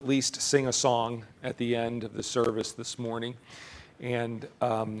at least sing a song at the end of the service this morning, and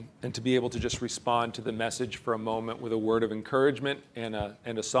to be able to just respond to the message for a moment with a word of encouragement and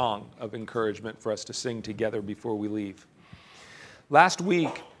a song of encouragement for us to sing together before we leave. Last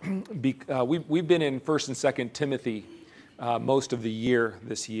week, we've been in 1st and 2nd Timothy most of the year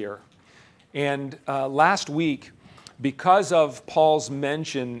this year. And last week, because of Paul's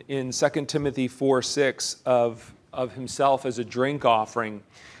mention in 2 Timothy 4:6 of himself as a drink offering,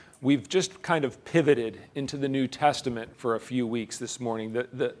 we've just kind of pivoted into the New Testament for a few weeks this morning.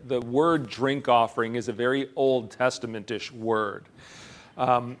 The word drink offering is a very Old Testament-ish word.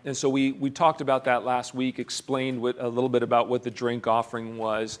 And so we talked about that last week, explained a little bit about what the drink offering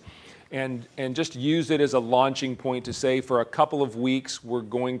was, and just used it as a launching point to say for a couple of weeks we're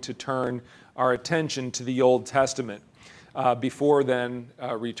going to turn our attention to the Old Testament. Before then,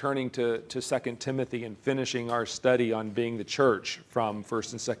 returning to 2 Timothy and finishing our study on being the church from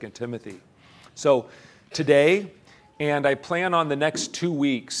 1st and 2nd Timothy. So today, and I plan on the next 2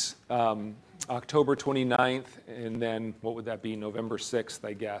 weeks, October 29th, and then what would that be, November 6th,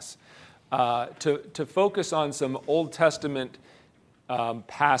 I guess, to focus on some Old Testament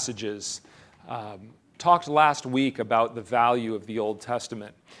passages. Talked last week about the value of the Old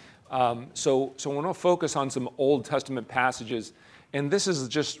Testament. So I want to focus on some Old Testament passages, and this is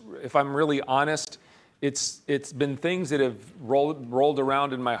just, if I'm really honest, it's been things that have rolled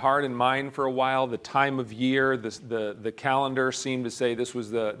around in my heart and mind for a while. The time of year, the calendar seemed to say this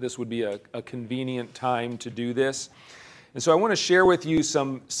would be a convenient time to do this, and so I want to share with you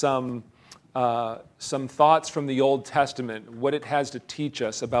some thoughts from the Old Testament, what it has to teach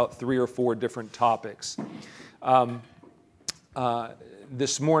us about 3 or 4 different topics.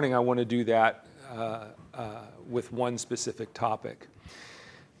 This morning, I want to do that with one specific topic.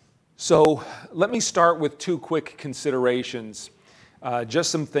 So let me start with 2 quick considerations, just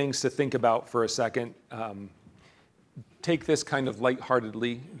some things to think about for a second. Take this kind of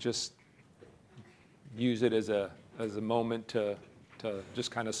lightheartedly, just use it as a moment to just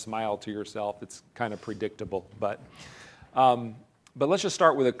kind of smile to yourself. It's kind of predictable, but let's just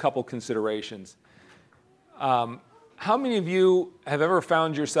start with a couple considerations. How many of you have ever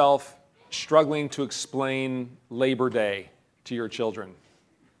found yourself struggling to explain Labor Day to your children?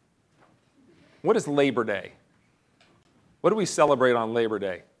 What is Labor Day? What do we celebrate on Labor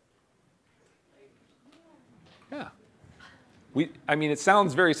Day? Yeah. It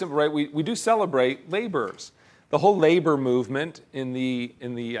sounds very simple, right? We do celebrate laborers. The whole labor movement in the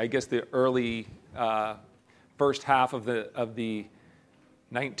I guess the early first half of the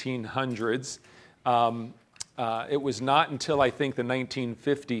 1900s. It was not until I think the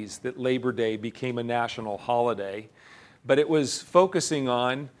 1950s that Labor Day became a national holiday, but it was focusing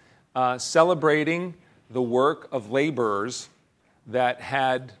on celebrating the work of laborers that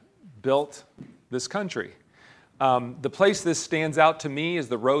had built this country. The place this stands out to me is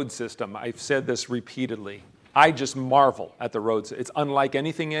the road system. I've said this repeatedly. I just marvel at the roads. It's unlike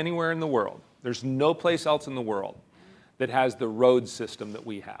anything anywhere in the world. There's no place else in the world that has the road system that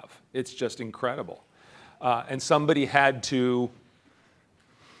we have. It's just incredible. And somebody had to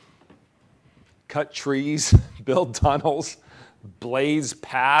cut trees, build tunnels, blaze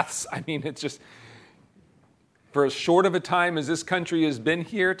paths. It's just, for as short of a time as this country has been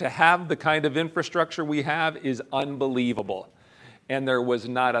here, to have the kind of infrastructure we have is unbelievable. And there was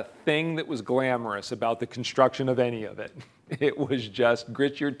not a thing that was glamorous about the construction of any of it. It was just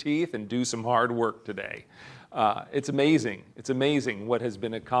grit your teeth and do some hard work today. It's amazing. It's amazing what has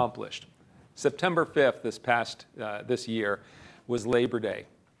been accomplished. September 5th this year was Labor Day.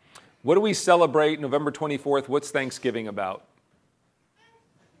 What do we celebrate November 24th? What's Thanksgiving about?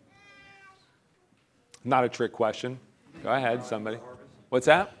 Not a trick question. Go ahead, somebody. What's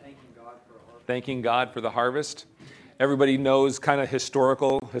that? Thanking God for the harvest. Everybody knows kind of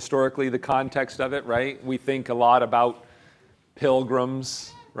historically the context of it, right? We think a lot about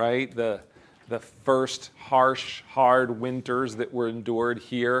pilgrims, right? The first harsh, hard winters that were endured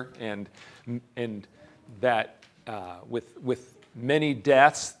here, and that with many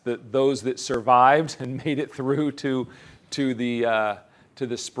deaths, that those that survived and made it through to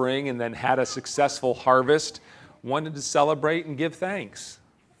the spring and then had a successful harvest wanted to celebrate and give thanks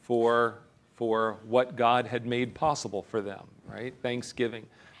for what God had made possible for them, right? Thanksgiving.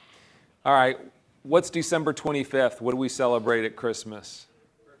 All right, what's December 25th? What do we celebrate at Christmas?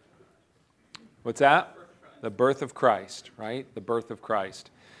 What's that? The birth of Christ, right? The birth of Christ.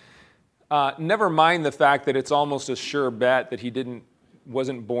 Never mind the fact that it's almost a sure bet that he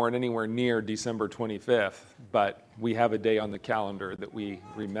wasn't born anywhere near December 25th, but we have a day on the calendar that we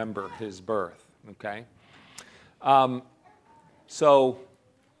remember his birth, okay? So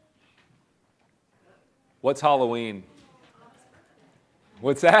What's Halloween?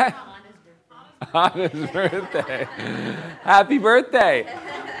 What's that? On his birthday. Happy birthday.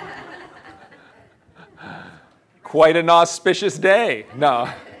 Quite an auspicious day. No.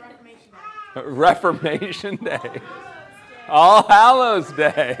 Reformation Day. All Hallows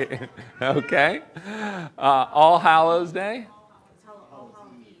Day. Okay. All Hallows Day.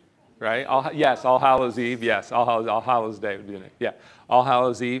 Right? Yes, All Hallows Eve. Yes, All Hallows Day would be the name. Yeah, All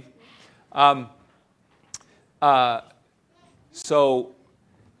Hallows Eve. I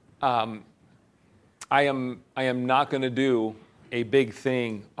am not going to do a big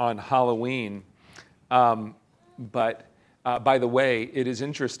thing on Halloween, but by the way, it is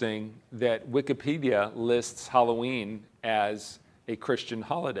interesting that Wikipedia lists Halloween as a Christian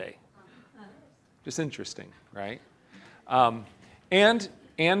holiday. Just interesting, right? And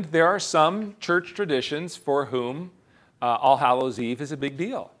there are some church traditions for whom All Hallows Eve is a big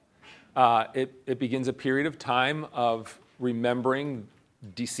deal. It begins a period of time of remembering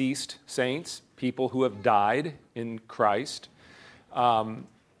deceased saints, people who have died in Christ. But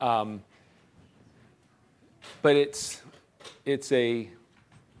it's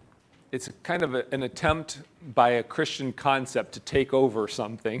kind of an attempt by a Christian concept to take over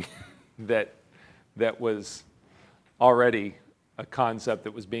something that was already a concept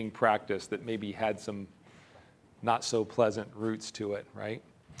that was being practiced that maybe had some not so pleasant roots to it, right?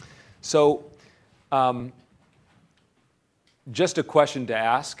 So, just a question to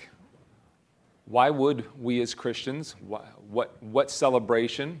ask: why would we as Christians, what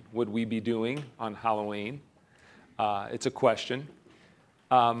celebration would we be doing on Halloween? It's a question.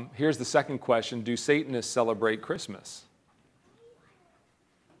 Here's the second question: do Satanists celebrate Christmas?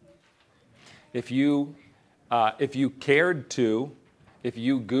 If you cared to, if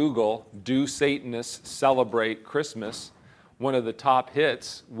you Google, do Satanists celebrate Christmas, one of the top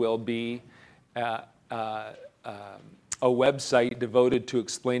hits will be a website devoted to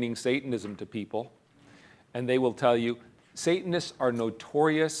explaining Satanism to people. And they will tell you, Satanists are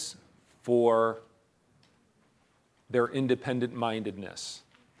notorious for their independent-mindedness.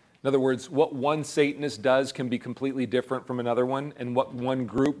 In other words, what one Satanist does can be completely different from another one, and what one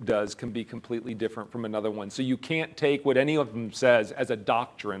group does can be completely different from another one. So you can't take what any of them says as a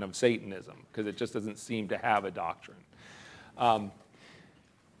doctrine of Satanism, because it just doesn't seem to have a doctrine.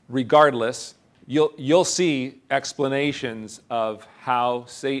 Regardless, you'll see explanations of how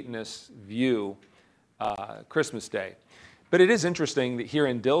Satanists view Christmas Day. But it is interesting that here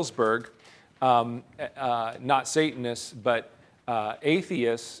in Dillsburg, not Satanists, but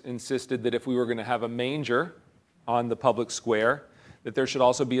atheists insisted that if we were going to have a manger on the public square, that there should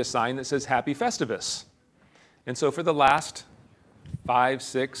also be a sign that says Happy Festivus. And so for the last 5,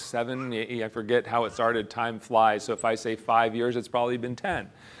 6, 7, I forget how it started, time flies, so if I say 5 years, it's probably been 10.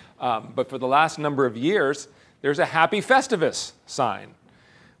 But for the last number of years, there's a Happy Festivus sign,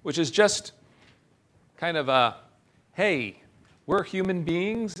 which is just kind of a, hey, we're human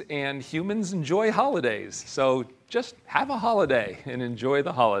beings and humans enjoy holidays, so just have a holiday and enjoy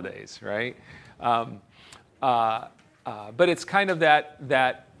the holidays, right? But it's kind of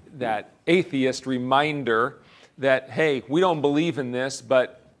that atheist reminder that, hey, we don't believe in this,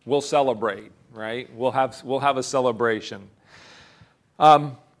 but we'll celebrate, right? We'll have a celebration.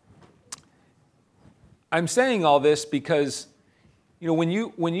 I'm saying all this because, when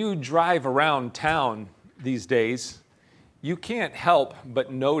you drive around town these days, you can't help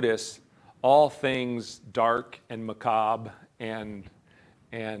but notice all things dark and macabre and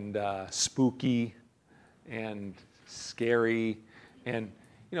spooky and scary, and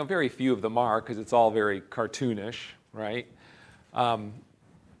very few of them are, because it's all very cartoonish, right?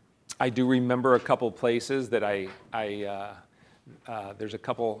 I do remember a couple places that there's a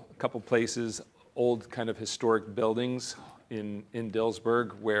couple places, old kind of historic buildings in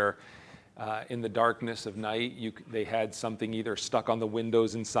Dillsburg where in the darkness of night, they had something either stuck on the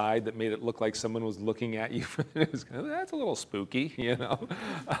windows inside that made it look like someone was looking at you. That's a little spooky,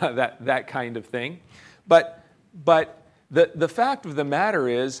 that kind of thing. But the fact of the matter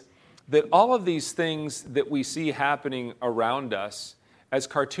is that all of these things that we see happening around us, as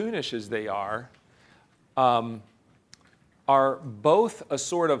cartoonish as they are both a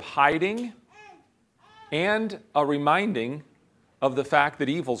sort of hiding and a reminding of the fact that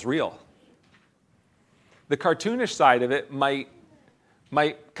evil's real. The cartoonish side of it might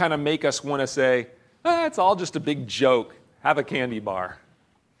kind of make us want to say, it's all just a big joke. Have a candy bar,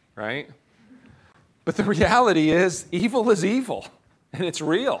 right? But the reality is evil, and it's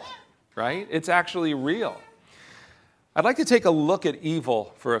real, right? It's actually real. I'd like to take a look at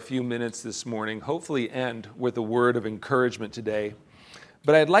evil for a few minutes this morning, hopefully end with a word of encouragement today.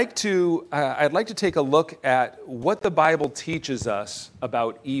 But I'd like to take a look at what the Bible teaches us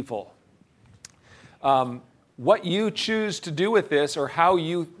about evil. What you choose to do with this, or how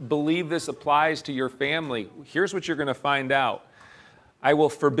you believe this applies to your family, here's what you're going to find out. I will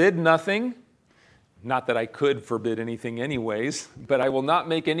forbid nothing. Not that I could forbid anything anyways, but I will not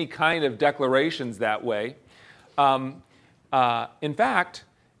make any kind of declarations that way. In fact,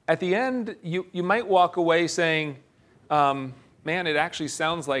 at the end, you might walk away saying, man, it actually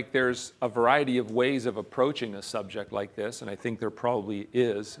sounds like there's a variety of ways of approaching a subject like this, and I think there probably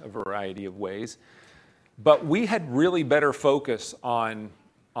is a variety of ways. But we had really better focus on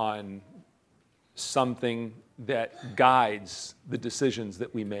something that guides the decisions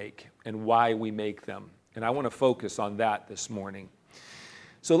that we make and why we make them. And I want to focus on that this morning.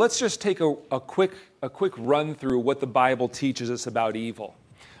 So let's just take a quick run through what the Bible teaches us about evil.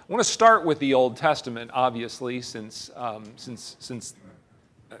 I want to start with the Old Testament, obviously, since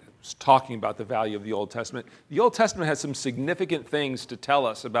talking about the value of the Old Testament. The Old Testament has some significant things to tell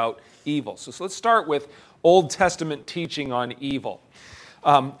us about evil. So let's start with Old Testament teaching on evil.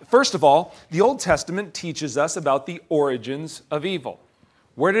 First of all, the Old Testament teaches us about the origins of evil.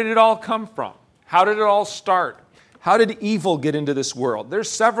 Where did it all come from? How did it all start? How did evil get into this world? There's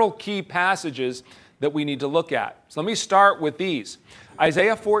several key passages that we need to look at. So let me start with these.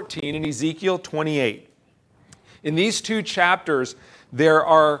 Isaiah 14 and Ezekiel 28. In these two chapters, there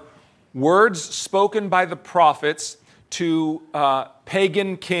are words spoken by the prophets to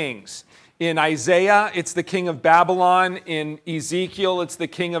pagan kings. In Isaiah, it's the king of Babylon. In Ezekiel, it's the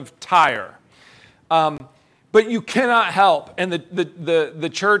king of Tyre. But you cannot help, and the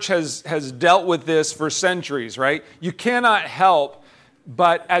church has dealt with this for centuries, right? You cannot help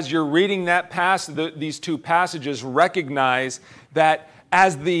but, as you're reading that these two passages, recognize that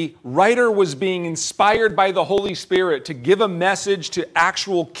as the writer was being inspired by the Holy Spirit to give a message to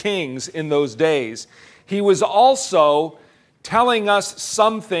actual kings in those days, he was also telling us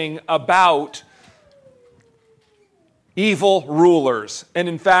something about evil rulers, and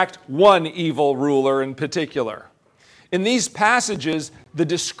in fact, one evil ruler in particular. In these passages, the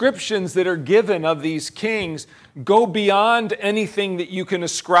descriptions that are given of these kings go beyond anything that you can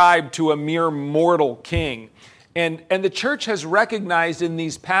ascribe to a mere mortal king. And the church has recognized in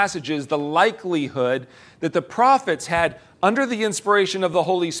these passages the likelihood that the prophets had, under the inspiration of the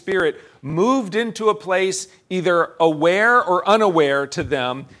Holy Spirit, moved into a place either aware or unaware to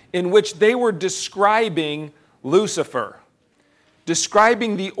them, in which they were describing Lucifer,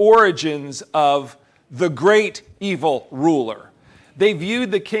 describing the origins of the great evil ruler. They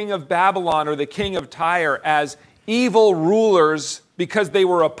viewed the king of Babylon or the king of Tyre as evil rulers because they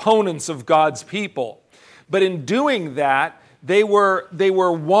were opponents of God's people. But in doing that, they were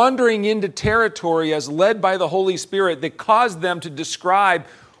wandering into territory as led by the Holy Spirit that caused them to describe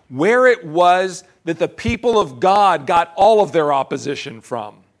where it was that the people of God got all of their opposition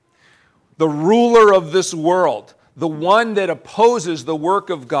from. The ruler of this world, the one that opposes the work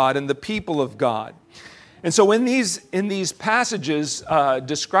of God and the people of God. And so in these passages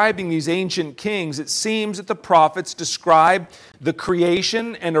describing these ancient kings, it seems that the prophets describe the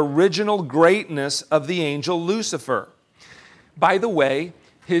creation and original greatness of the angel Lucifer. By the way,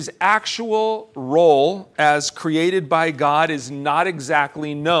 his actual role as created by God is not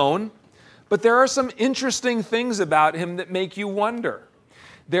exactly known, but there are some interesting things about him that make you wonder.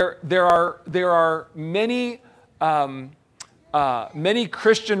 There are many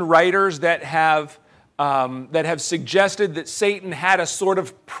Christian writers that have suggested that Satan had a sort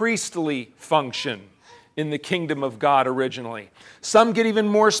of priestly function in the kingdom of God originally. Some get even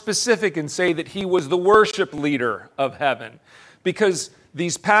more specific and say that he was the worship leader of heaven, because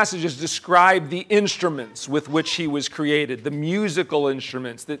these passages describe the instruments with which he was created, the musical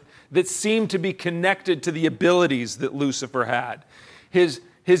instruments that seem to be connected to the abilities that Lucifer had. His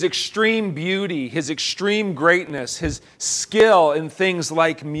extreme beauty, his extreme greatness, his skill in things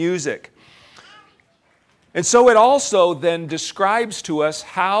like music. And so it also then describes to us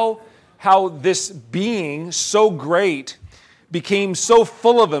how this being so great became so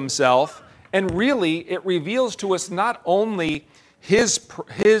full of himself, and really it reveals to us not only his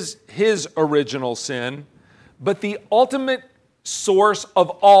original sin, but the ultimate source of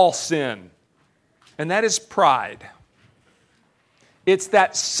all sin, and that is pride. It's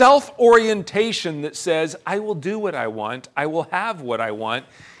that self-orientation that says, I will do what I want, I will have what I want,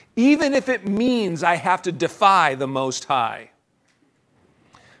 even if it means I have to defy the Most High.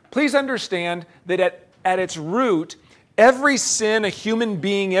 Please understand that at its root, every sin a human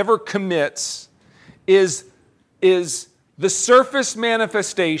being ever commits is the surface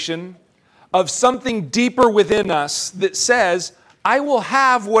manifestation of something deeper within us that says, I will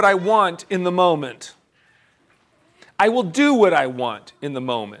have what I want in the moment. I will do what I want in the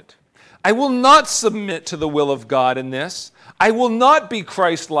moment. I will not submit to the will of God in this. I will not be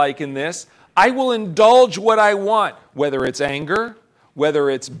Christ-like in this. I will indulge what I want, whether it's anger, whether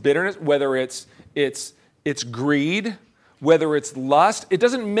it's bitterness, whether it's greed, whether it's lust. It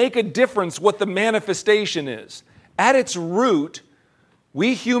doesn't make a difference what the manifestation is. At its root,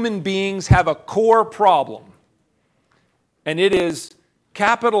 we human beings have a core problem. And it is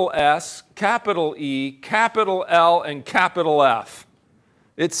capital S, capital E, capital L, and capital F.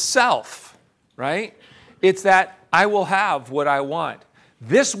 It's self, right? It's that I will have what I want.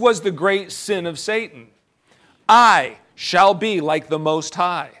 This was the great sin of Satan. I shall be like the Most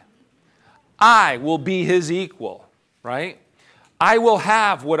High. I will be his equal, right? I will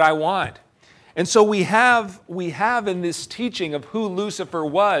have what I want. And so we have in this teaching of who Lucifer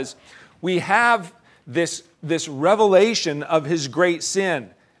was, we have this revelation of his great sin,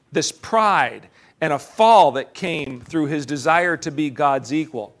 this pride, and a fall that came through his desire to be God's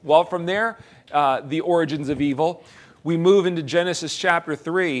equal. Well, from there, the origins of evil, we move into Genesis chapter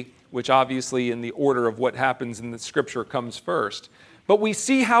 3, which obviously in the order of what happens in the scripture comes first. But we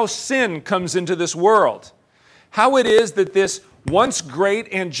see how sin comes into this world. How it is that this once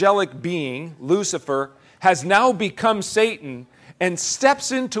great angelic being, Lucifer, has now become Satan and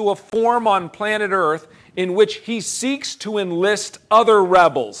steps into a form on planet Earth in which he seeks to enlist other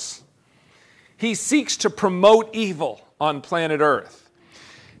rebels. He seeks to promote evil on planet Earth.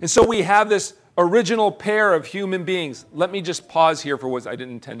 And so we have this original pair of human beings. Let me just pause here for what I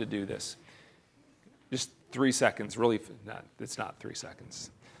didn't intend to do this. Just 3 seconds, really. It's not 3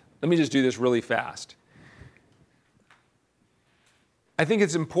 seconds. Let me just do this really fast. I think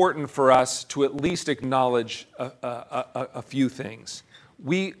it's important for us to at least acknowledge a few things.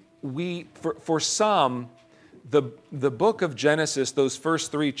 For some, the book of Genesis, those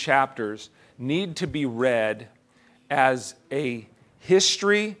first 3 chapters, need to be read as a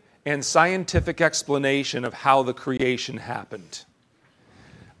history and scientific explanation of how the creation happened.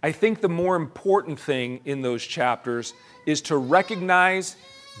 I think the more important thing in those chapters is to recognize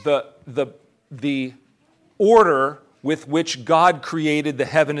the order with which God created the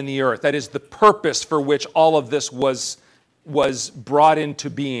heaven and the earth. That is the purpose for which all of this was brought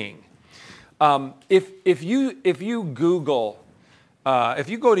into being. If you Google, if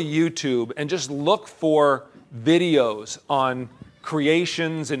you go to YouTube and just look for videos on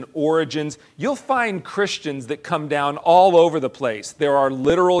creations and origins, you'll find Christians that come down all over the place. There are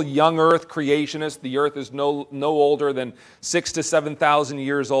literal young earth creationists. The earth is no older than 6,000 to 7,000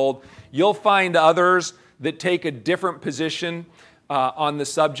 years old. You'll find others that take a different position on the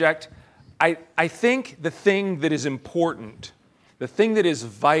subject. I think the thing that is important, the thing that is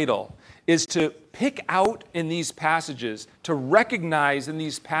vital, is to pick out in these passages, to recognize in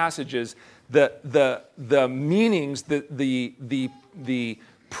these passages the meanings, the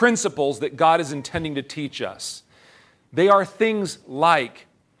principles that God is intending to teach us. They are things like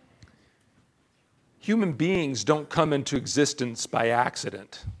human beings don't come into existence by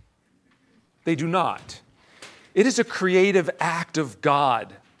accident. They do not. It is a creative act of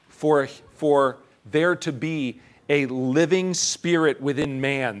God for there to be a living spirit within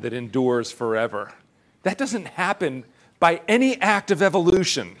man that endures forever. That doesn't happen by any act of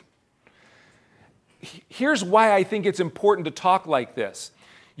evolution. Here's why I think it's important to talk like this.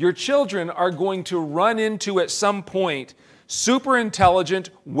 Your children are going to run into, at some point, super intelligent,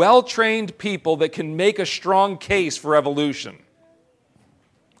 well-trained people that can make a strong case for evolution.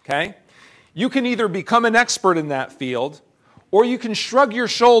 Okay? You can either become an expert in that field, or you can shrug your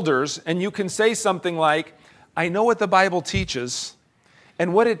shoulders and you can say something like, I know what the Bible teaches,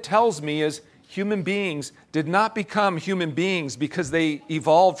 and what it tells me is human beings did not become human beings because they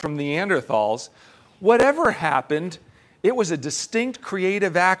evolved from Neanderthals. Whatever happened, it was a distinct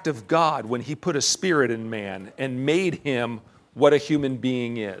creative act of God when he put a spirit in man and made him what a human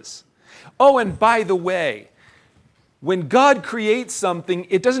being is. Oh, and by the way, when God creates something,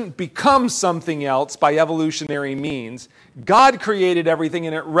 it doesn't become something else by evolutionary means. God created everything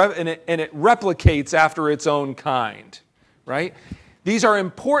and it replicates after its own kind, right? These are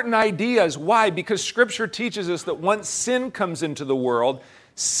important ideas. Why? Because Scripture teaches us that once sin comes into the world,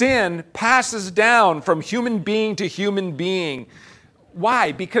 sin passes down from human being to human being.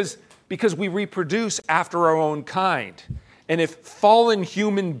 Why? Because we reproduce after our own kind. And if fallen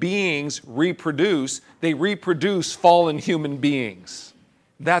human beings reproduce, they reproduce fallen human beings.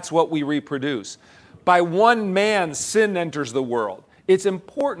 That's what we reproduce. By one man, sin enters the world. It's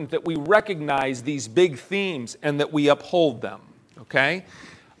important that we recognize these big themes and that we uphold them. Okay?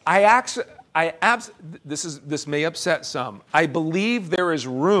 this may upset some. I believe there is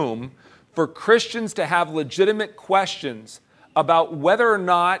room for Christians to have legitimate questions about whether or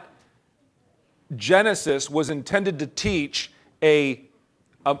not Genesis was intended to teach a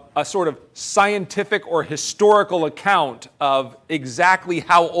sort of scientific or historical account of exactly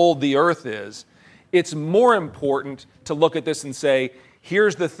how old the earth is. It's more important to look at this and say,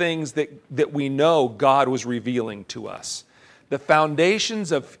 here's the things that we know God was revealing to us. The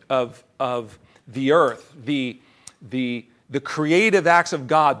foundations of the earth, the creative acts of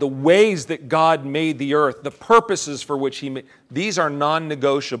God, the ways that God made the earth, the purposes for which He made, these are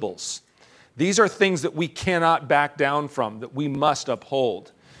non-negotiables. These are things that we cannot back down from, that we must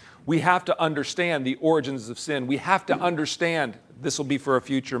uphold. We have to understand the origins of sin. We have to understand, this will be for a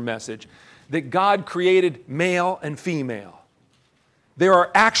future message, that God created male and female. There are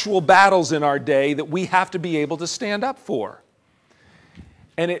actual battles in our day that we have to be able to stand up for.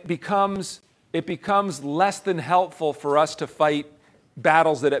 And it becomes less than helpful for us to fight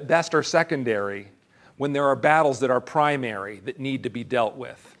battles that at best are secondary when there are battles that are primary that need to be dealt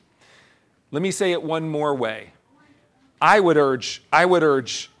with. Let me say it one more way. I would urge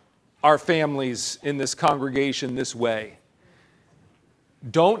our families in this congregation this way.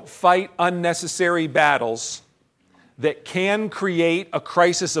 Don't fight unnecessary battles that can create a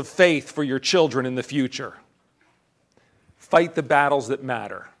crisis of faith for your children in the future. Fight the battles that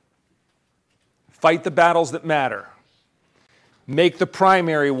matter. Fight the battles that matter. Make the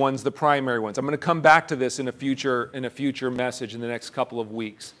primary ones the primary ones. I'm going to come back to this in a future message in the next couple of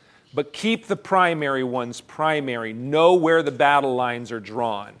weeks. But keep the primary ones primary. Know where the battle lines are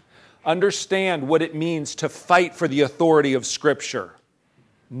drawn. Understand what it means to fight for the authority of Scripture.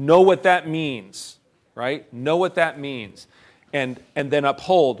 Know what that means, right? Know what that means. And then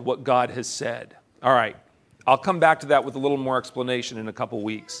uphold what God has said. All right. I'll come back to that with a little more explanation in a couple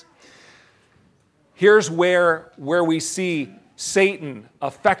weeks. Here's where we see Satan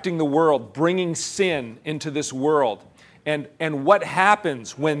affecting the world, bringing sin into this world. And what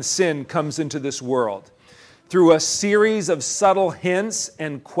happens when sin comes into this world? Through a series of subtle hints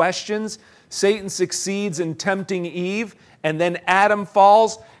and questions, Satan succeeds in tempting Eve, and then Adam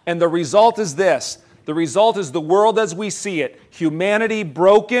falls, and the result is this. The result is the world as we see it. Humanity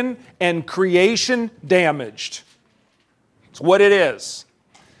broken and creation damaged. It's what it is.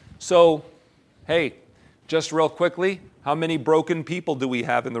 So, hey, just real quickly, how many broken people do we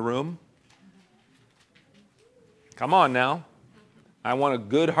have in the room? Come on now. I want a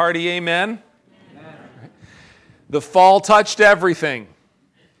good hearty amen. Amen. The fall touched everything.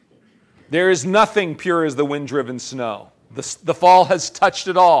 There is nothing pure as the wind-driven snow. The fall has touched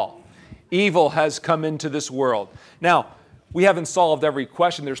it all. Evil has come into this world. Now, we haven't solved every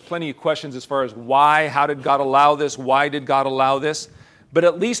question. There's plenty of questions as far as why, how did God allow this, why did God allow this? But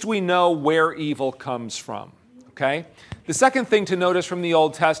at least we know where evil comes from, okay? The second thing to notice from the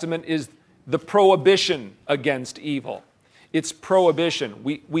Old Testament is the prohibition against evil. It's prohibition.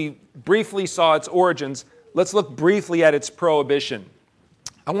 We briefly saw its origins. Let's look briefly at its prohibition.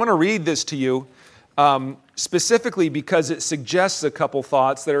 I want to read this to you specifically because it suggests a couple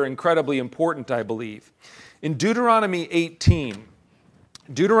thoughts that are incredibly important, I believe. In Deuteronomy 18,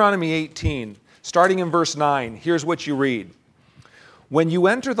 starting in verse 9, here's what you read. When you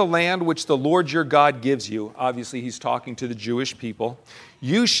enter the land which the Lord your God gives you, obviously he's talking to the Jewish people,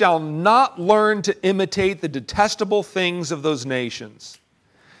 you shall not learn to imitate the detestable things of those nations.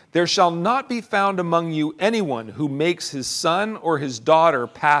 There shall not be found among you anyone who makes his son or his daughter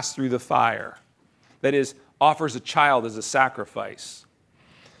pass through the fire. That is, offers a child as a sacrifice.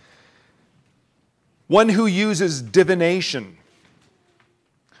 One who uses divination.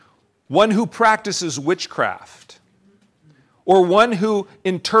 One who practices witchcraft. Or one who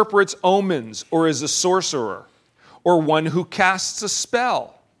interprets omens or is a sorcerer. Or one who casts a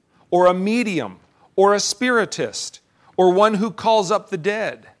spell. Or a medium. Or a spiritist. Or one who calls up the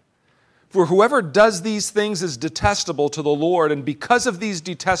dead. For whoever does these things is detestable to the Lord, and because of these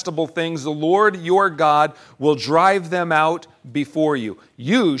detestable things, the Lord your God will drive them out before you.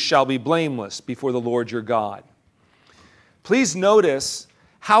 You shall be blameless before the Lord your God. Please notice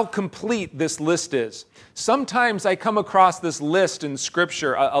how complete this list is. Sometimes I come across this list in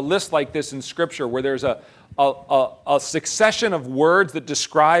Scripture, a list like this in Scripture, where there's a succession of words that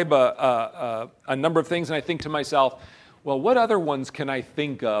describe a number of things, and I think to myself, well, what other ones can I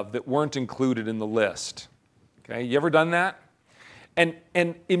think of that weren't included in the list? Okay, you ever done that? And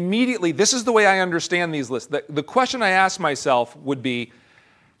immediately, this is the way I understand these lists. The question I ask myself would be,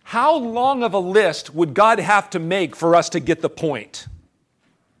 how long of a list would God have to make for us to get the point?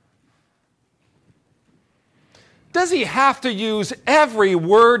 Does he have to use every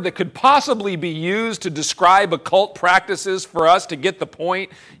word that could possibly be used to describe occult practices for us to get the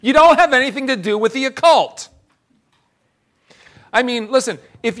point? You don't have anything to do with the occult. I mean, listen,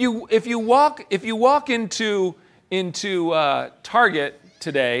 if you walk into Target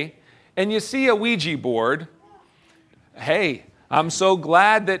today and you see a Ouija board, hey, I'm so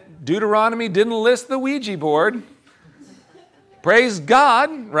glad that Deuteronomy didn't list the Ouija board. Praise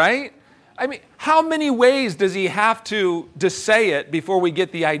God, right? I mean, how many ways does he have to say it before we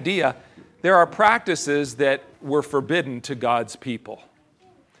get the idea? There are practices that were forbidden to God's people.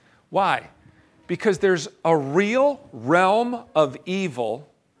 Why? Because there's a real realm of evil,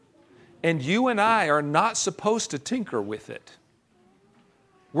 and you and I are not supposed to tinker with it.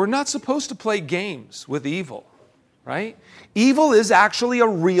 We're not supposed to play games with evil, right? Evil is actually a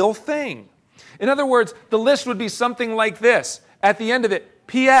real thing. In other words, the list would be something like this. At the end of it,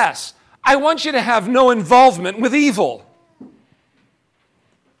 P.S., I want you to have no involvement with evil.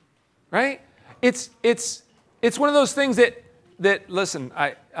 Right? It's one of those things that listen,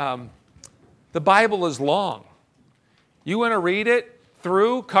 the Bible is long. You want to read it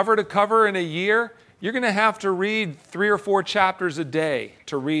through cover to cover in a year, you're going to have to read 3 or 4 chapters a day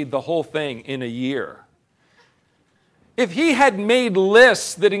to read the whole thing in a year. If he had made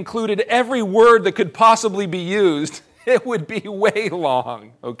lists that included every word that could possibly be used, it would be way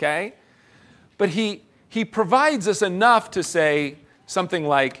long, okay? But he provides us enough to say something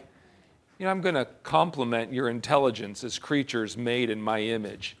like, I'm going to compliment your intelligence as creatures made in my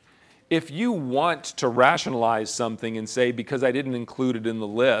image. If you want to rationalize something and say, because I didn't include it in the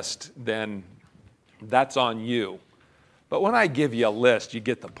list, then that's on you. But when I give you a list, you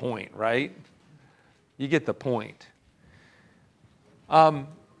get the point, right? You get the point.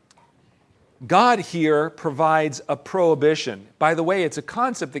 God here provides a prohibition. By the way, it's a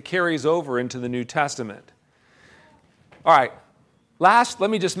concept that carries over into the New Testament. All right, let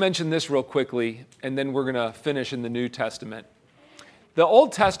me just mention this real quickly, and then we're going to finish in the New Testament. The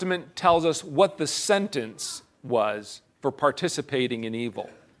Old Testament tells us what the sentence was for participating in evil.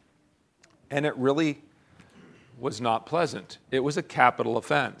 And it really was not pleasant. It was a capital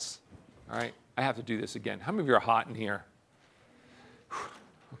offense. All right, I have to do this again. How many of you are hot in here?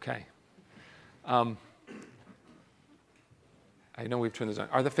 Okay. I know we've turned this on.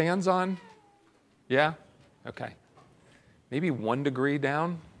 Are the fans on? Yeah? Okay. Maybe 1 degree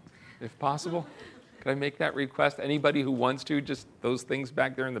down, if possible. Could I make that request? Anybody who wants to, just those things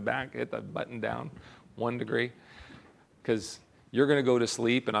back there in the back, hit the button down, 1 degree. Because you're going to go to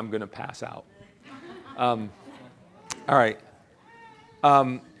sleep and I'm going to pass out. All right.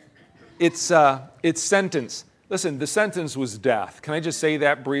 It's sentence. Listen, the sentence was death. Can I just say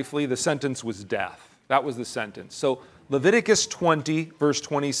that briefly? The sentence was death. That was the sentence. So Leviticus 20, verse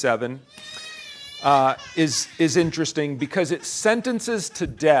 27, is interesting because it sentences to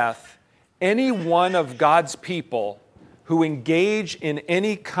death any one of God's people who engage in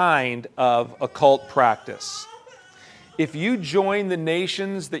any kind of occult practice. If you join the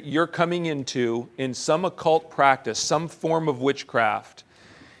nations that you're coming into in some occult practice, some form of witchcraft,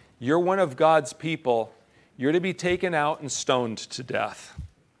 you're one of God's people. You're to be taken out and stoned to death.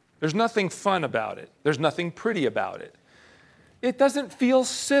 There's nothing fun about it. There's nothing pretty about it. It doesn't feel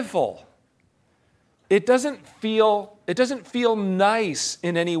civil. It doesn't feel nice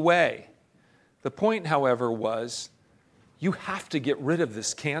in any way. The point, however, was you have to get rid of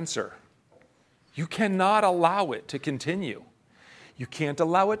this cancer. You cannot allow it to continue. You can't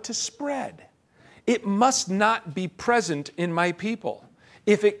allow it to spread. It must not be present in my people.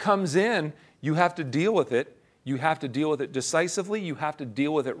 If it comes in, you have to deal with it. You have to deal with it decisively. You have to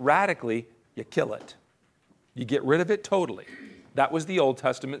deal with it radically. You kill it. You get rid of it totally. That was the Old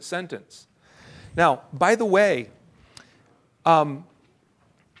Testament sentence. Now, by the way, that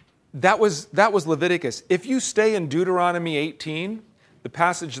was Leviticus. If you stay in Deuteronomy 18, the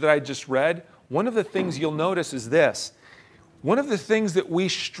passage that I just read, one of the things you'll notice is this. One of the things that we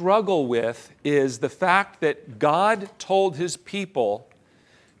struggle with is the fact that God told his people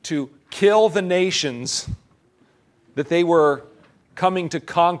to kill the nations that they were coming to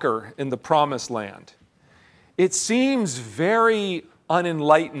conquer in the promised land. It seems very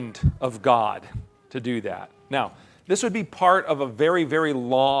unenlightened of God to do that. Now, this would be part of a very, very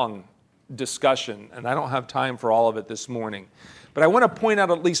long discussion, and I don't have time for all of it this morning. But I want to point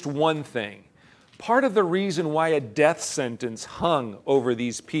out at least one thing. Part of the reason why a death sentence hung over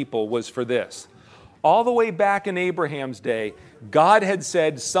these people was for this. All the way back in Abraham's day, God had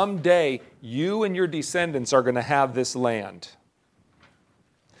said, someday you and your descendants are going to have this land.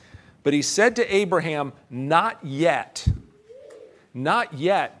 But he said to Abraham, not yet. Not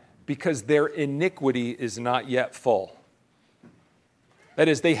yet, because their iniquity is not yet full. That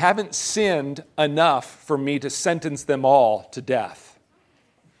is, they haven't sinned enough for me to sentence them all to death.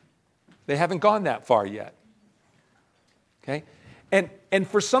 They haven't gone that far yet. Okay? And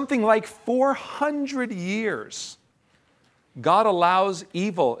for something like 400 years, God allows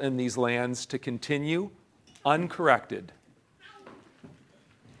evil in these lands to continue uncorrected.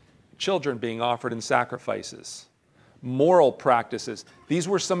 Children being offered in sacrifices, moral practices. These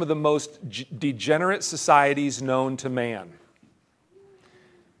were some of the most degenerate societies known to man.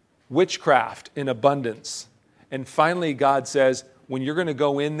 Witchcraft in abundance. And finally, God says, when you're going to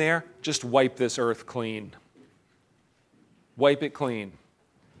go in there, just wipe this earth clean. Wipe it clean.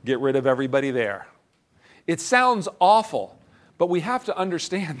 Get rid of everybody there. It sounds awful, but we have to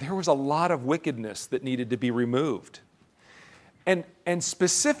understand there was a lot of wickedness that needed to be removed. And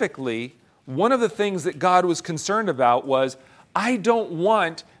specifically, one of the things that God was concerned about was, I don't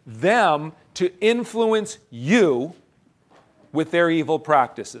want them to influence you with their evil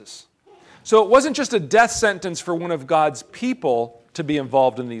practices. So it wasn't just a death sentence for one of God's people to be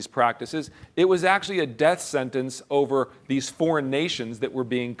involved in these practices. It was actually a death sentence over these foreign nations that were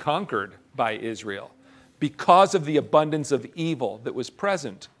being conquered by Israel because of the abundance of evil that was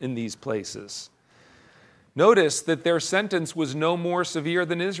present in these places. Notice that their sentence was no more severe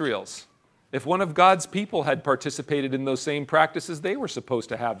than Israel's. If one of God's people had participated in those same practices, they were supposed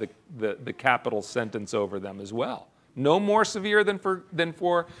to have the capital sentence over them as well. No more severe than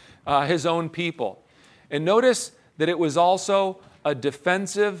for his own people. And notice that it was also a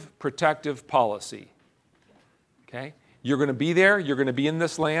defensive, protective policy. Okay? You're going to be there. You're going to be in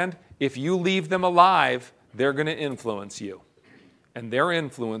this land. If you leave them alive, they're going to influence you. And their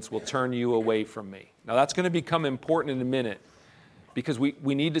influence will turn you away from me. Now, that's going to become important in a minute because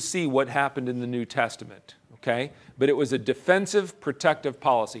we need to see what happened in the New Testament. Okay? But it was a defensive, protective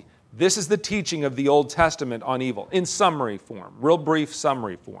policy. This is the teaching of the Old Testament on evil in summary form, real brief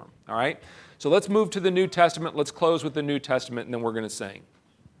summary form. All right? So let's move to the New Testament. Let's close with the New Testament, and then we're going to sing.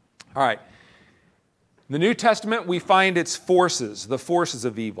 All right. In the New Testament, we find its forces, the forces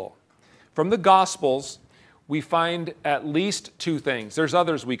of evil. From the Gospels, we find at least two things. There's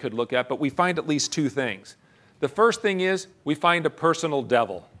others we could look at, but we find at least two things. The first thing is we find a personal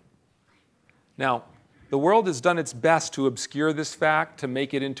devil. Now, the world has done its best to obscure this fact, to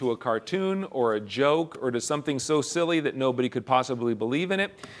make it into a cartoon or a joke or to something so silly that nobody could possibly believe in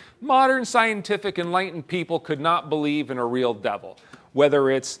it. Modern scientific enlightened people could not believe in a real devil. Whether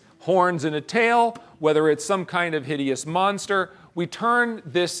it's horns and a tail, whether it's some kind of hideous monster, we turn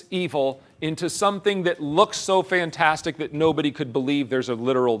this evil into something that looks so fantastic that nobody could believe there's a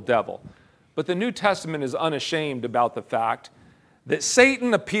literal devil. But the New Testament is unashamed about the fact that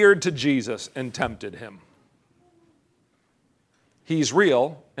Satan appeared to Jesus and tempted him. He's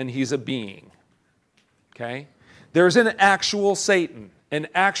real and he's a being. Okay? There's an actual Satan, an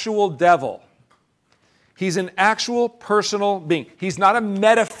actual devil. He's an actual personal being. He's not a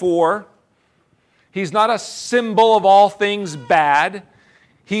metaphor. He's not a symbol of all things bad.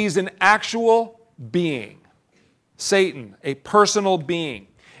 He's an actual being. Satan, a personal being.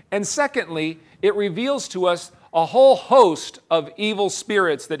 And secondly, it reveals to us a whole host of evil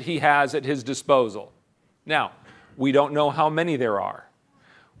spirits that he has at his disposal. Now, we don't know how many there are.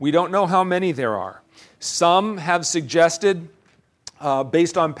 We don't know how many there are. Some have suggested,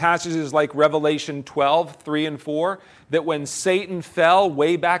 based on passages like Revelation 12, 3 and 4, that when Satan fell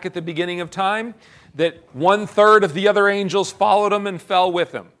way back at the beginning of time, that 1/3 of the other angels followed him and fell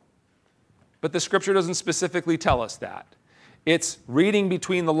with him. But the Scripture doesn't specifically tell us that. It's reading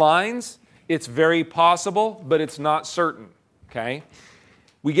between the lines. It's very possible, but it's not certain. Okay?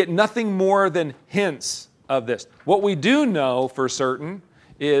 We get nothing more than hints of this. What we do know for certain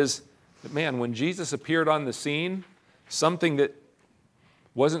is that, man, when Jesus appeared on the scene, something that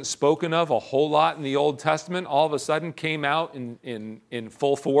wasn't spoken of a whole lot in the Old Testament all of a sudden came out in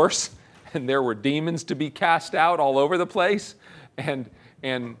full force, and there were demons to be cast out all over the place. And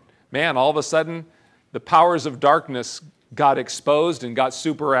man, all of a sudden, the powers of darkness got exposed and got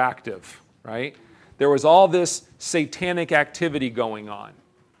super active, right? There was all this satanic activity going on.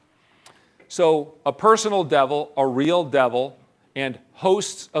 So a personal devil, a real devil, and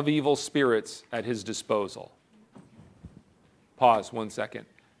hosts of evil spirits at his disposal. Pause 1 second.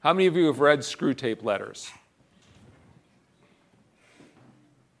 How many of you have read Screwtape Letters?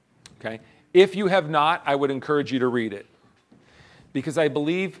 Okay. If you have not, I would encourage you to read it, because I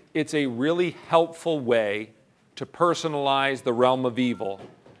believe it's a really helpful way to personalize the realm of evil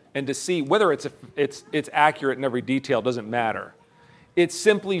and to see whether it's accurate in every detail doesn't matter. It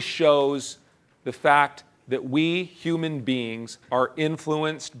simply shows the fact that we human beings are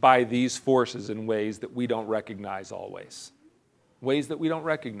influenced by these forces in ways that we don't recognize always. Ways that we don't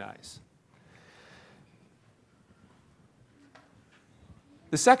recognize.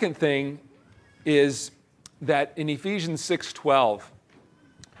 The second thing is that in Ephesians 6:12,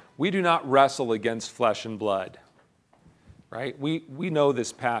 we do not wrestle against flesh and blood. Right? We know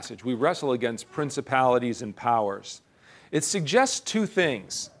this passage. We wrestle against principalities and powers. It suggests two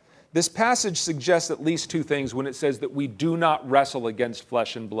things. This passage suggests at least two things when it says that we do not wrestle against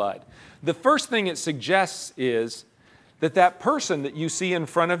flesh and blood. The first thing it suggests is that that person that you see in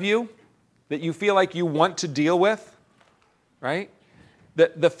front of you, that you feel like you want to deal with, right?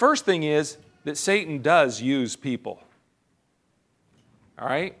 The first thing is that Satan does use people. All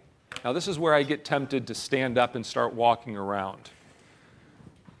right? Now, this is where I get tempted to stand up and start walking around.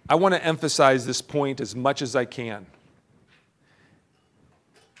 I want to emphasize this point as much as I can.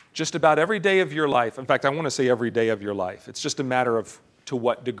 Just about every day of your life, in fact, I want to say every day of your life. It's just a matter of to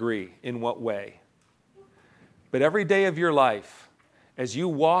what degree, in what way. But every day of your life, as you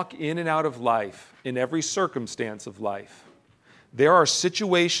walk in and out of life, in every circumstance of life, there are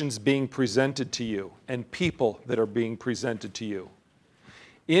situations being presented to you and people that are being presented to you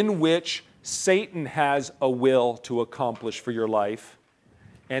in which Satan has a will to accomplish for your life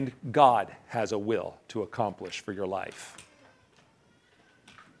and God has a will to accomplish for your life.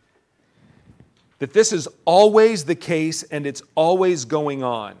 That this is always the case and it's always going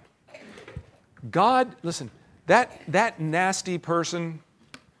on. God, listen, that nasty person,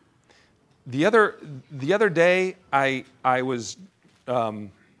 the other day I was,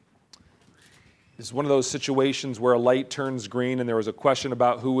 it's one of those situations where a light turns green and there was a question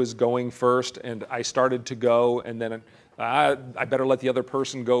about who was going first and I started to go and then I better let the other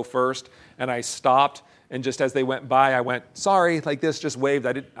person go first and I stopped and just as they went by I went, sorry, like this, just waved.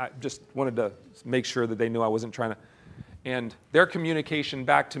 I just wanted to make sure that they knew I wasn't trying to. And their communication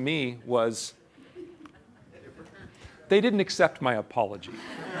back to me was, they didn't accept my apology.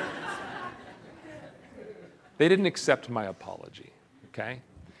 They didn't accept my apology, okay?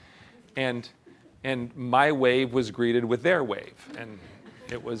 And my wave was greeted with their wave, and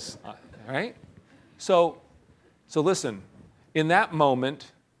it was, all right? So listen, in that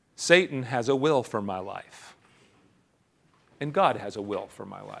moment, Satan has a will for my life, and God has a will for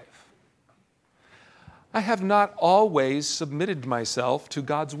my life. I have not always submitted myself to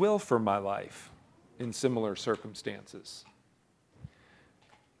God's will for my life in similar circumstances.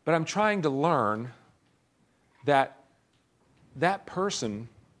 But I'm trying to learn that person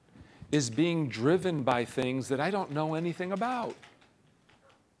is being driven by things that I don't know anything about.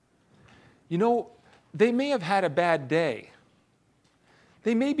 You know, they may have had a bad day.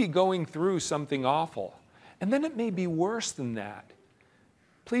 They may be going through something awful. And then it may be worse than that.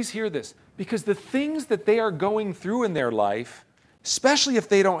 Please hear this. Because the things that they are going through in their life, especially if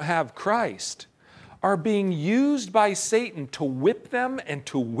they don't have Christ, are being used by Satan to whip them and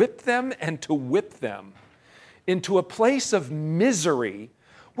to whip them and to whip them into a place of misery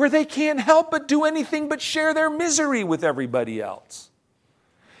where they can't help but do anything but share their misery with everybody else.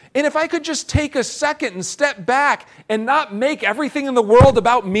 And if I could just take a second and step back and not make everything in the world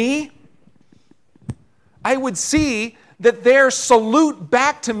about me, I would see that their salute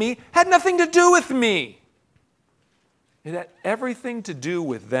back to me had nothing to do with me. It had everything to do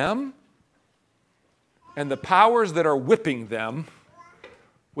with them and the powers that are whipping them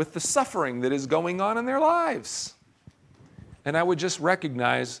with the suffering that is going on in their lives. And I would just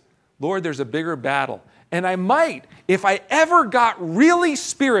recognize, Lord, there's a bigger battle. And I might, if I ever got really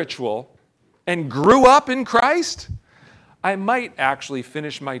spiritual and grew up in Christ, I might actually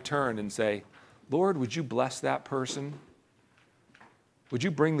finish my turn and say, Lord, would you bless that person? Would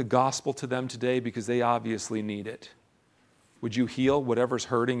you bring the gospel to them today because they obviously need it? Would you heal whatever's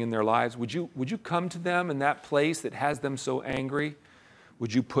hurting in their lives? Would you come to them in that place that has them so angry?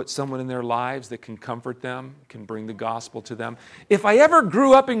 Would you put someone in their lives that can comfort them, can bring the gospel to them? If I ever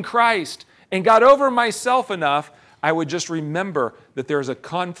grew up in Christ and got over myself enough, I would just remember that there's a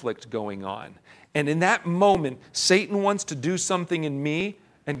conflict going on. And in that moment, Satan wants to do something in me,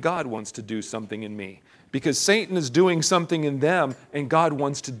 and God wants to do something in me. Because Satan is doing something in them, and God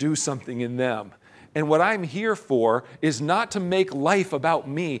wants to do something in them. And what I'm here for is not to make life about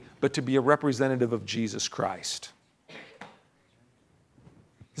me, but to be a representative of Jesus Christ.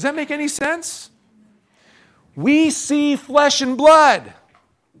 Does that make any sense? We see flesh and blood.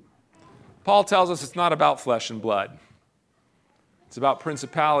 Paul tells us it's not about flesh and blood. It's about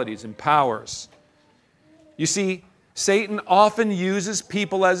principalities and powers. You see, Satan often uses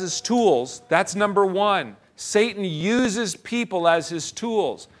people as his tools. That's number one. Satan uses people as his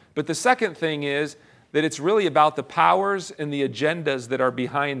tools. But the second thing is that it's really about the powers and the agendas that are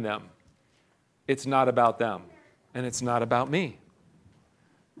behind them. It's not about them, and it's not about me.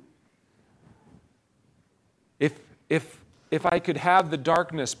 If I could have the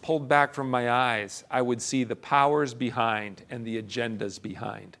darkness pulled back from my eyes, I would see the powers behind and the agendas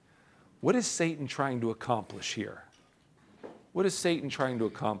behind. What is Satan trying to accomplish here? What is Satan trying to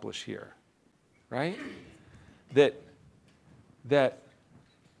accomplish here? Right? That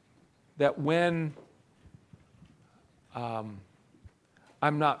when I'm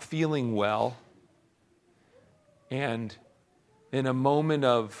not feeling well, and in a moment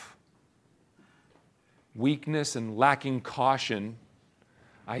of weakness and lacking caution,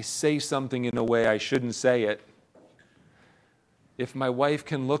 I say something in a way I shouldn't say it. If my wife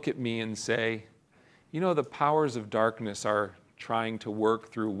can look at me and say, the powers of darkness are trying to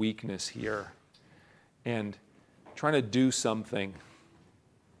work through weakness here and trying to do something.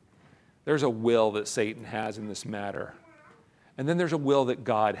 There's a will that Satan has in this matter. And then there's a will that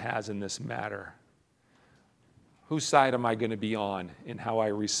God has in this matter. Whose side am I going to be on in how I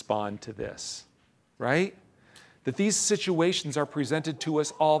respond to this? Right? That these situations are presented to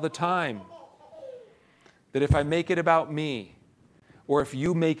us all the time. That if I make it about me, or if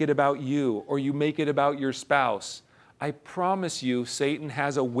you make it about you, or you make it about your spouse, I promise you Satan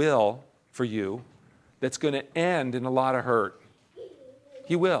has a will for you that's going to end in a lot of hurt.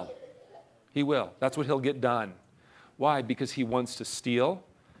 He will. He will. That's what he'll get done. Why? Because he wants to steal,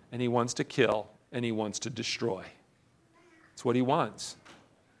 and he wants to kill, and he wants to destroy. That's what he wants.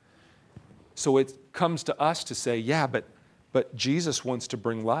 So it comes to us to say, yeah, but Jesus wants to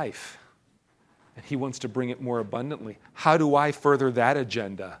bring life, and he wants to bring it more abundantly. How do I further that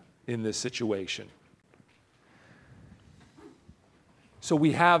agenda in this situation? So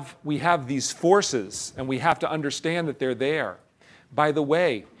we have these forces, and we have to understand that they're there. By the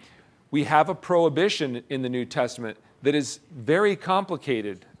way, we have a prohibition in the New Testament that is very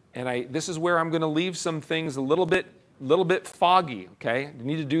complicated, and this is where I'm going to leave some things a little bit foggy, okay? I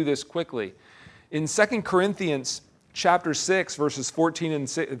need to do this quickly. In 2 Corinthians chapter 6, verses 14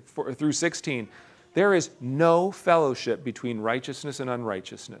 through 16, there is no fellowship between righteousness and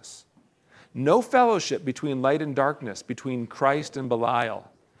unrighteousness. No fellowship between light and darkness, between Christ and Belial.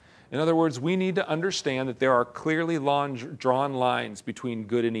 In other words, we need to understand that there are clearly drawn lines between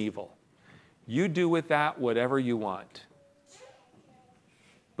good and evil. You do with that whatever you want.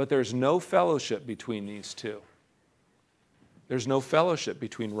 But there's no fellowship between these two. There's no fellowship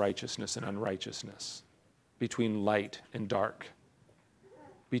between righteousness and unrighteousness, between light and dark,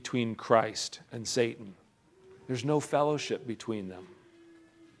 between Christ and Satan. There's no fellowship between them.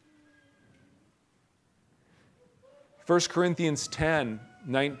 1 Corinthians 10,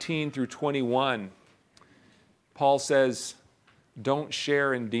 19 through 21, Paul says, don't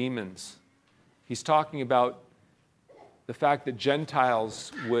share in demons. He's talking about the fact that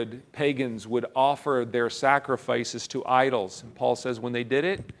pagans would offer their sacrifices to idols. And Paul says when they did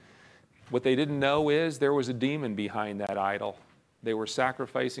it, what they didn't know is there was a demon behind that idol. They were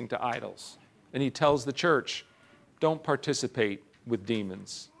sacrificing to idols. And he tells the church, don't participate with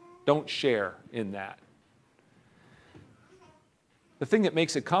demons. Don't share in that. The thing that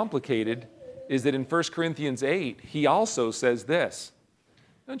makes it complicated is that in 1 Corinthians 8, he also says this.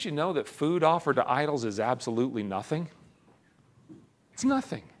 Don't you know that food offered to idols is absolutely nothing? It's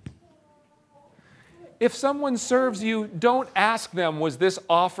nothing. If someone serves you, don't ask them, was this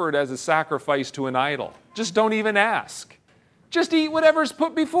offered as a sacrifice to an idol? Just don't even ask. Just eat whatever's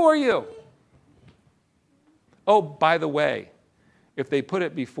put before you. Oh, by the way, if they put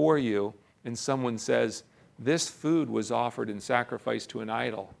it before you and someone says, this food was offered in sacrifice to an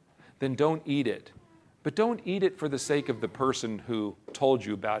idol, then don't eat it. But don't eat it for the sake of the person who told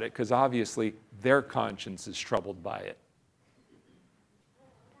you about it, because obviously their conscience is troubled by it.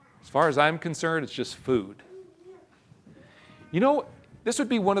 As far as I'm concerned, it's just food. This would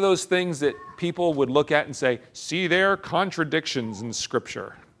be one of those things that people would look at and say, see, there are contradictions in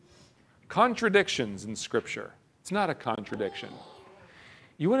Scripture. Contradictions in Scripture. It's not a contradiction.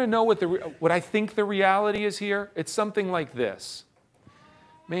 You want to know what I think the reality is here? It's something like this.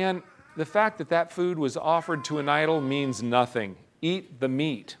 Man, the fact that food was offered to an idol means nothing. Eat the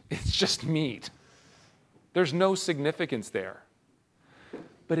meat. It's just meat. There's no significance there.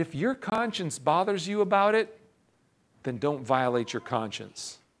 But if your conscience bothers you about it, then don't violate your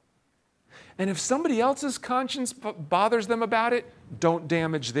conscience. And if somebody else's conscience bothers them about it, don't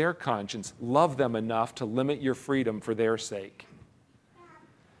damage their conscience. Love them enough to limit your freedom for their sake.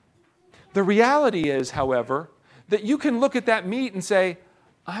 The reality is, however, that you can look at that meat and say,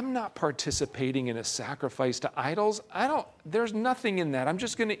 I'm not participating in a sacrifice to idols. There's nothing in that. I'm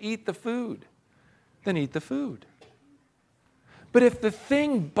just going to eat the food. then eat the food. But if the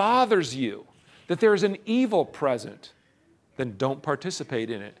thing bothers you, that there's an evil present, then don't participate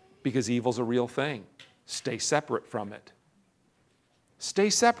in it, because evil's a real thing. Stay separate from it. Stay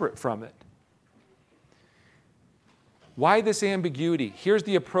separate from it. Why this ambiguity? Here's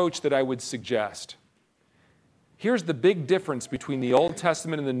the approach that I would suggest. Here's the big difference between the Old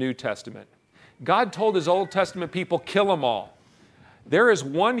Testament and the New Testament. God told his Old Testament people, kill them all. There is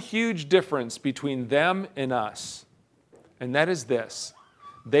one huge difference between them and us, and that is this.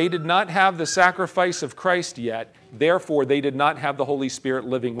 They did not have the sacrifice of Christ yet, therefore they did not have the Holy Spirit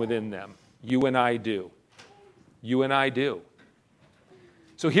living within them. You and I do. You and I do.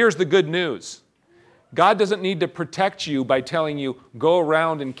 So here's the good news. God doesn't need to protect you by telling you, go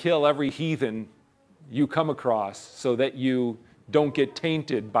around and kill every heathen you come across so that you don't get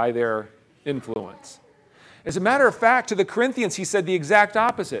tainted by their influence. As a matter of fact, to the Corinthians, he said the exact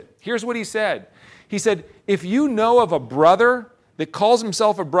opposite. Here's what he said. He said, if you know of a brother that calls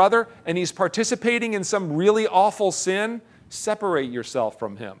himself a brother and he's participating in some really awful sin, separate yourself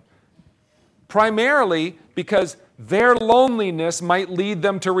from him. Primarily because their loneliness might lead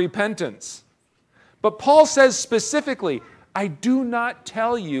them to repentance. But Paul says specifically, I do not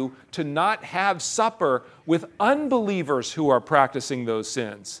tell you to not have supper with unbelievers who are practicing those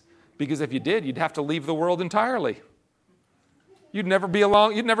sins. Because if you did, you'd have to leave the world entirely. You'd never be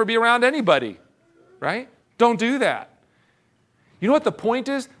around anybody, right? Don't do that. You know what the point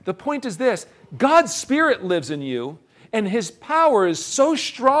is? The point is this. God's Spirit lives in you, and his power is so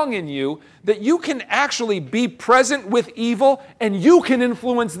strong in you that you can actually be present with evil and you can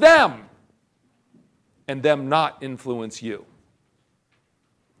influence them and them not influence you.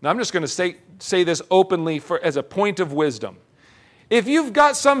 Now I'm just going to say this openly as a point of wisdom. If you've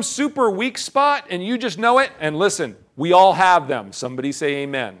got some super weak spot and you just know it, and listen, we all have them. Somebody say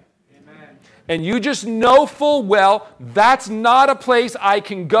amen. Amen. And you just know full well, that's not a place I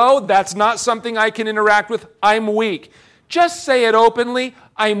can go. That's not something I can interact with. I'm weak. Just say it openly.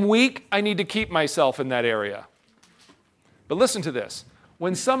 I'm weak. I need to keep myself in that area. But listen to this.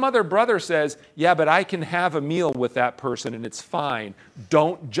 When some other brother says, yeah, but I can have a meal with that person and it's fine,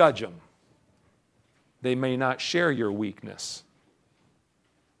 don't judge them. They may not share your weakness.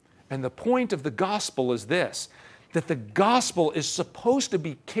 And the point of the gospel is this, that the gospel is supposed to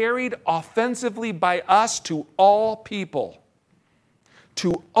be carried offensively by us to all people.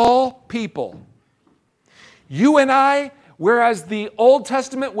 To all people. You and I, whereas the Old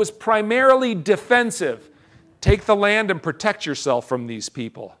Testament was primarily defensive, take the land and protect yourself from these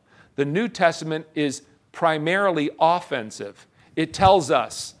people. The New Testament is primarily offensive. It tells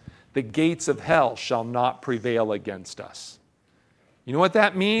us the gates of hell shall not prevail against us. You know what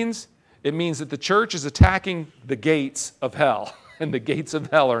that means? It means that the church is attacking the gates of hell, and the gates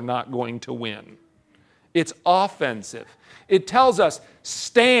of hell are not going to win. It's offensive. It tells us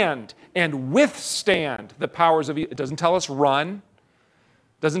stand and withstand the powers of evil. It doesn't tell us run.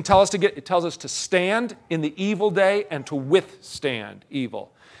 It doesn't tell us it tells us to stand in the evil day and to withstand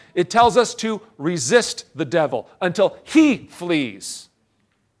evil. It tells us to resist the devil until he flees.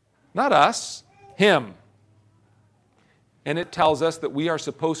 Not us, him. And it tells us that we are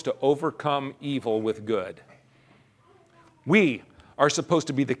supposed to overcome evil with good. We are supposed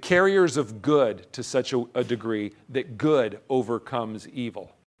to be the carriers of good to such a degree that good overcomes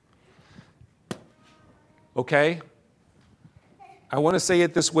evil. Okay? I want to say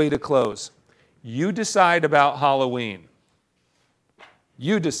it this way to close. You decide about Halloween.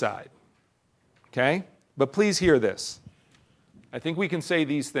 You decide. Okay? But please hear this. I think we can say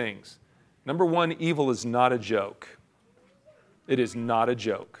these things. Number one, evil is not a joke. It is not a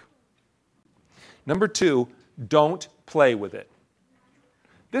joke. Number two, don't play with it.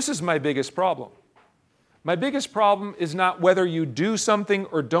 This is my biggest problem. My biggest problem is not whether you do something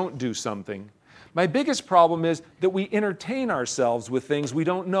or don't do something. My biggest problem is that we entertain ourselves with things we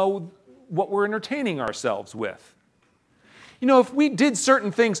don't know what we're entertaining ourselves with. You know, if we did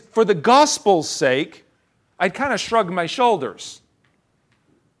certain things for the gospel's sake, I'd kind of shrug my shoulders.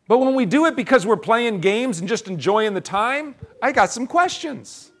 But when we do it because we're playing games and just enjoying the time, I got some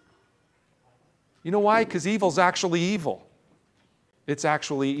questions. You know why? Because evil's actually evil. It's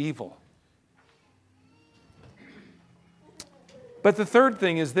actually evil. But the third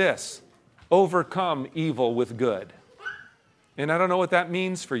thing is this. Overcome evil with good. And I don't know what that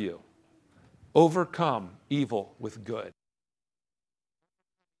means for you. Overcome evil with good.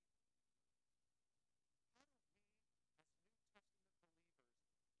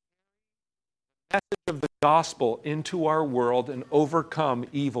 Message of the gospel into our world and overcome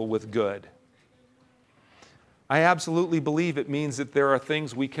evil with good. I absolutely believe it means that there are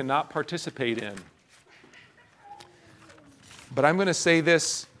things we cannot participate in. But I'm going to say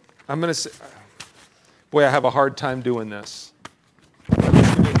this. Boy, I have a hard time doing this. I'm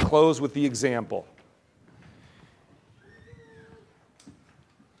just going to close with the example.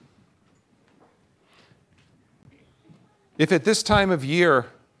 If at this time of year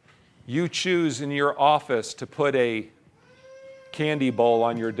you choose in your office to put a candy bowl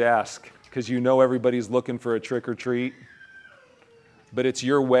on your desk because you know everybody's looking for a trick or treat, but it's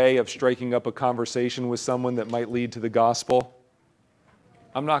your way of striking up a conversation with someone that might lead to the gospel,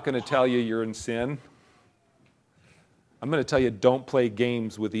 I'm not going to tell you you're in sin. I'm going to tell you don't play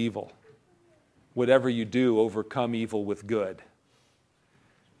games with evil. Whatever you do, overcome evil with good.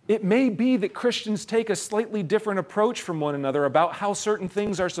 It may be that Christians take a slightly different approach from one another about how certain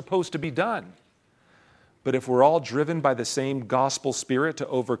things are supposed to be done. But if we're all driven by the same gospel spirit to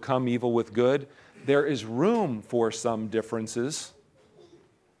overcome evil with good, there is room for some differences.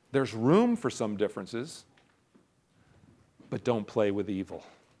 There's room for some differences, but don't play with evil.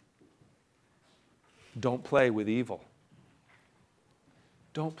 Don't play with evil.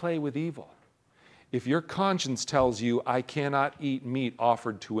 Don't play with evil. If your conscience tells you, I cannot eat meat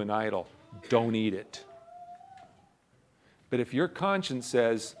offered to an idol, don't eat it. But if your conscience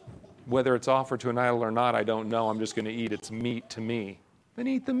says, whether it's offered to an idol or not, I don't know, I'm just going to eat its meat to me, then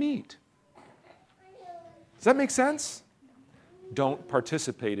eat the meat. Does that make sense? Don't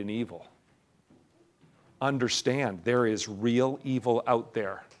participate in evil. Understand there is real evil out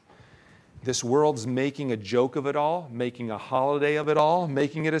there. This world's making a joke of it all, making a holiday of it all,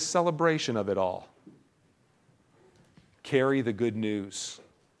 making it a celebration of it all. Carry the good news.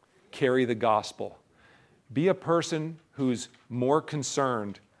 Carry the gospel. Be a person who's more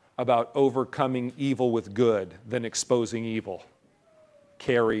concerned about overcoming evil with good than exposing evil.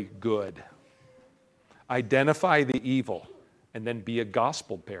 Carry good. Identify the evil and then be a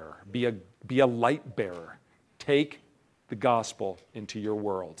gospel bearer. Be a light bearer. Take the gospel into your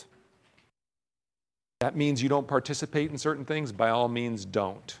world. That means you don't participate in certain things. By all means,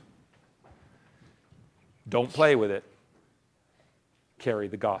 don't. Don't play with it. Carry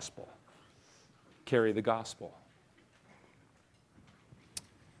the gospel. Carry the gospel.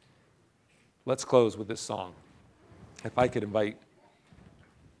 Let's close with this song. If I could invite,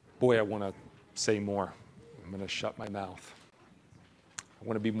 boy, I want to say more. I'm going to shut my mouth. I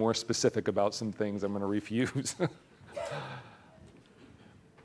want to be more specific about some things I'm going to refuse.